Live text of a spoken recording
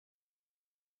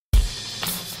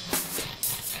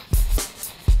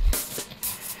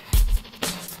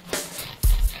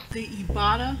the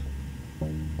IBotta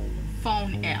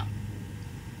phone app,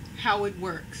 how it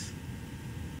works.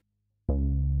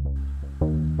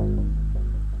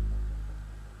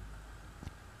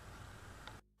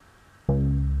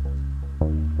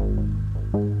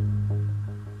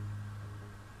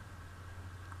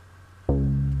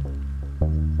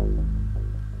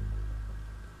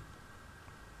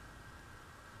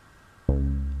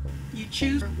 You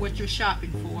choose what you're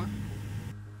shopping for.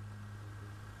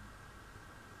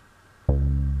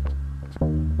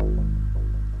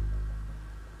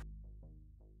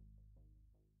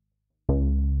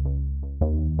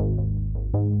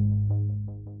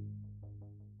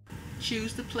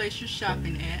 Choose the place you're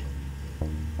shopping at.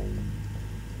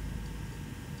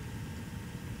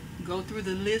 Go through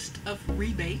the list of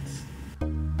rebates.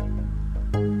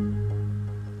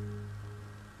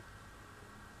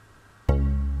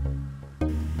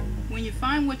 When you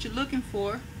find what you're looking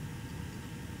for,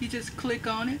 you just click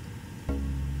on it.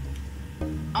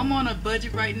 I'm on a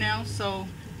budget right now, so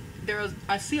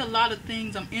I see a lot of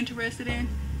things I'm interested in,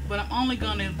 but I'm only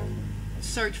going to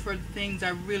search for the things I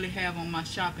really have on my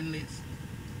shopping list.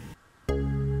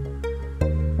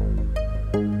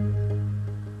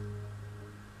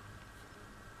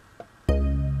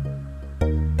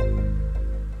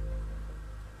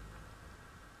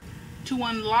 To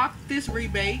unlock this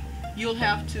rebate, you'll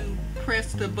have to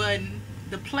press the button,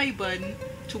 the play button,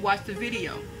 to watch the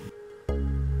video.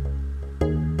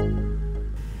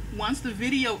 Once the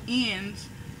video ends,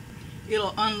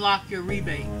 it'll unlock your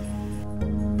rebate.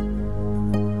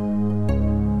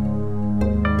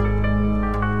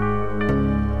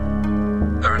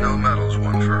 There are no medals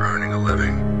won for earning a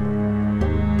living.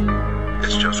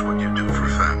 It's just what you do for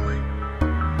family.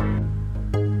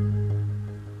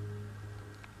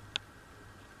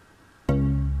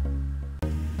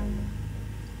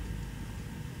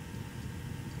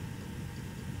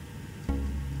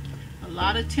 A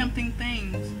lot of tempting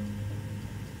things,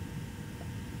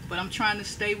 but I'm trying to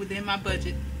stay within my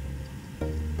budget.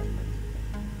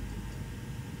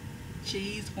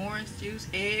 Cheese, orange juice,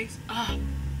 eggs. I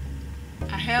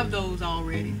have those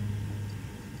already.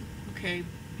 Okay,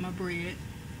 my bread.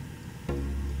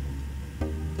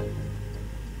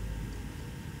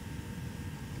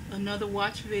 Another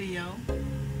watch video.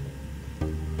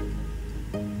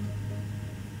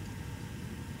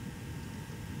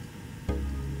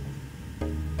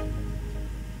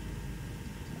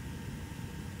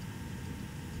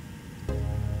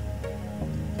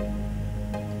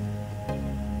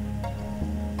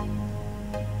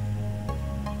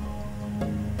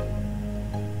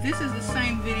 This is the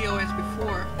same video as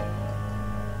before.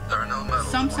 There are no medals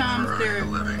Sometimes won for they're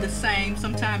earning a living. the same,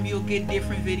 sometimes you'll get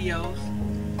different videos.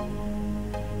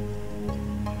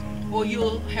 Or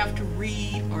you'll have to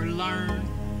read or learn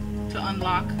to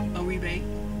unlock a rebate.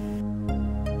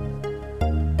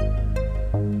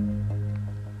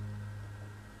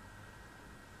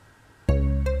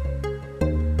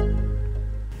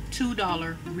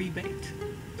 $2 rebate.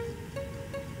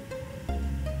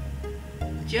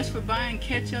 Just for buying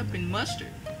ketchup and mustard.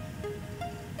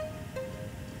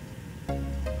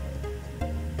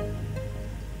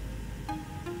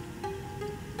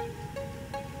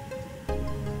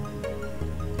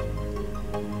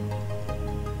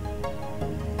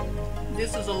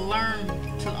 This is a learn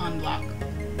to unlock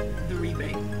the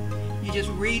rebate. You're just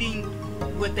reading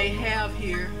what they have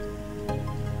here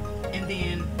and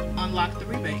then unlock the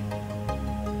rebate.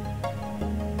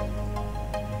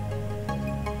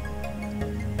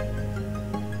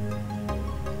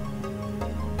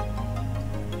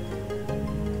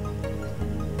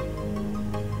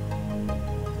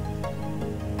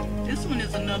 This one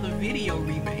is another video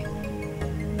rebate.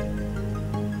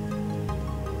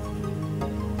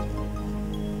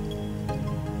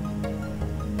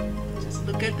 Just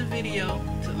look at the video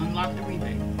to unlock the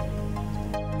rebate.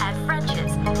 At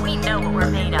French's, we know what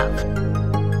we're made of.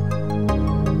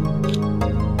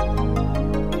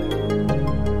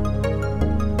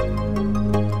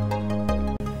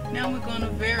 Now we're going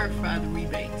to verify the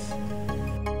rebates.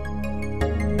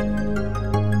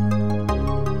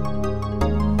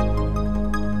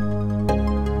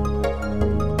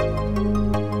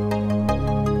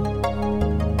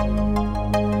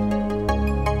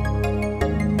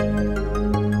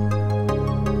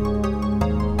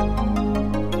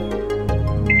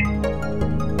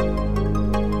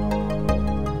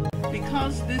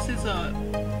 Because this is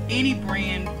any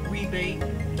brand rebate,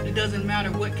 it doesn't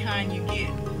matter what kind you get.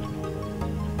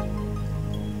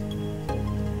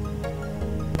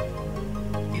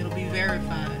 It'll be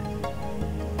verified.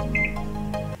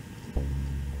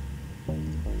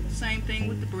 Same thing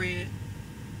with the bread.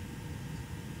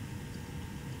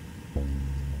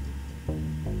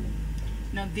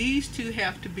 Now these two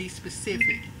have to be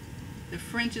specific. The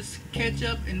French's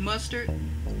ketchup and mustard,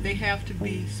 they have to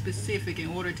be specific in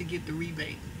order to get the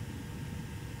rebate.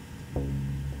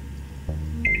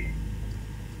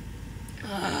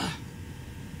 I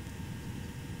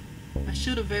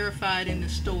should have verified in the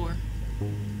store.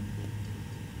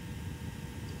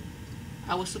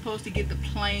 I was supposed to get the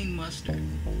plain mustard,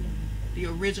 the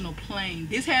original plain.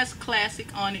 This has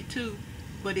classic on it too,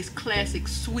 but it's classic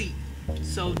sweet.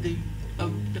 So the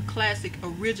classic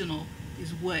original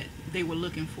is what they were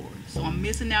looking for. So I'm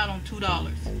missing out on $2.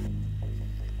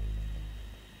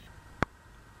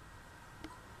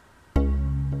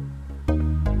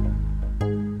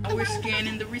 We're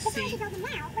scanning the receipt.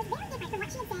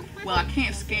 Well, I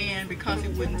can't scan because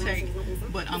it wouldn't take,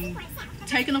 but I'm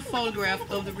taking a photograph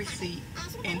of the receipt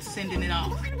and sending it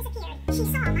off.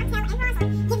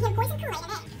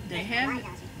 They have it,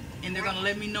 and they're gonna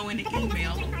let me know in the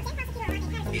email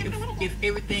if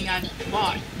everything I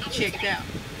bought checked out.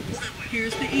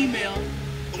 Here's the email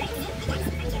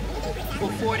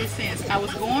for 40 cents. I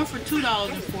was going for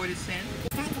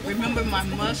 $2.40. Remember, my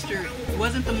mustard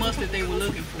wasn't the mustard they were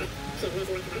looking for.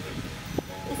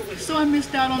 So I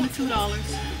missed out on the $2.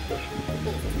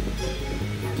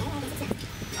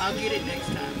 I'll get it next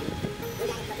time.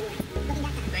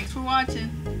 Thanks for watching.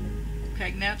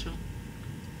 Pak Natural.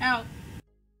 Out.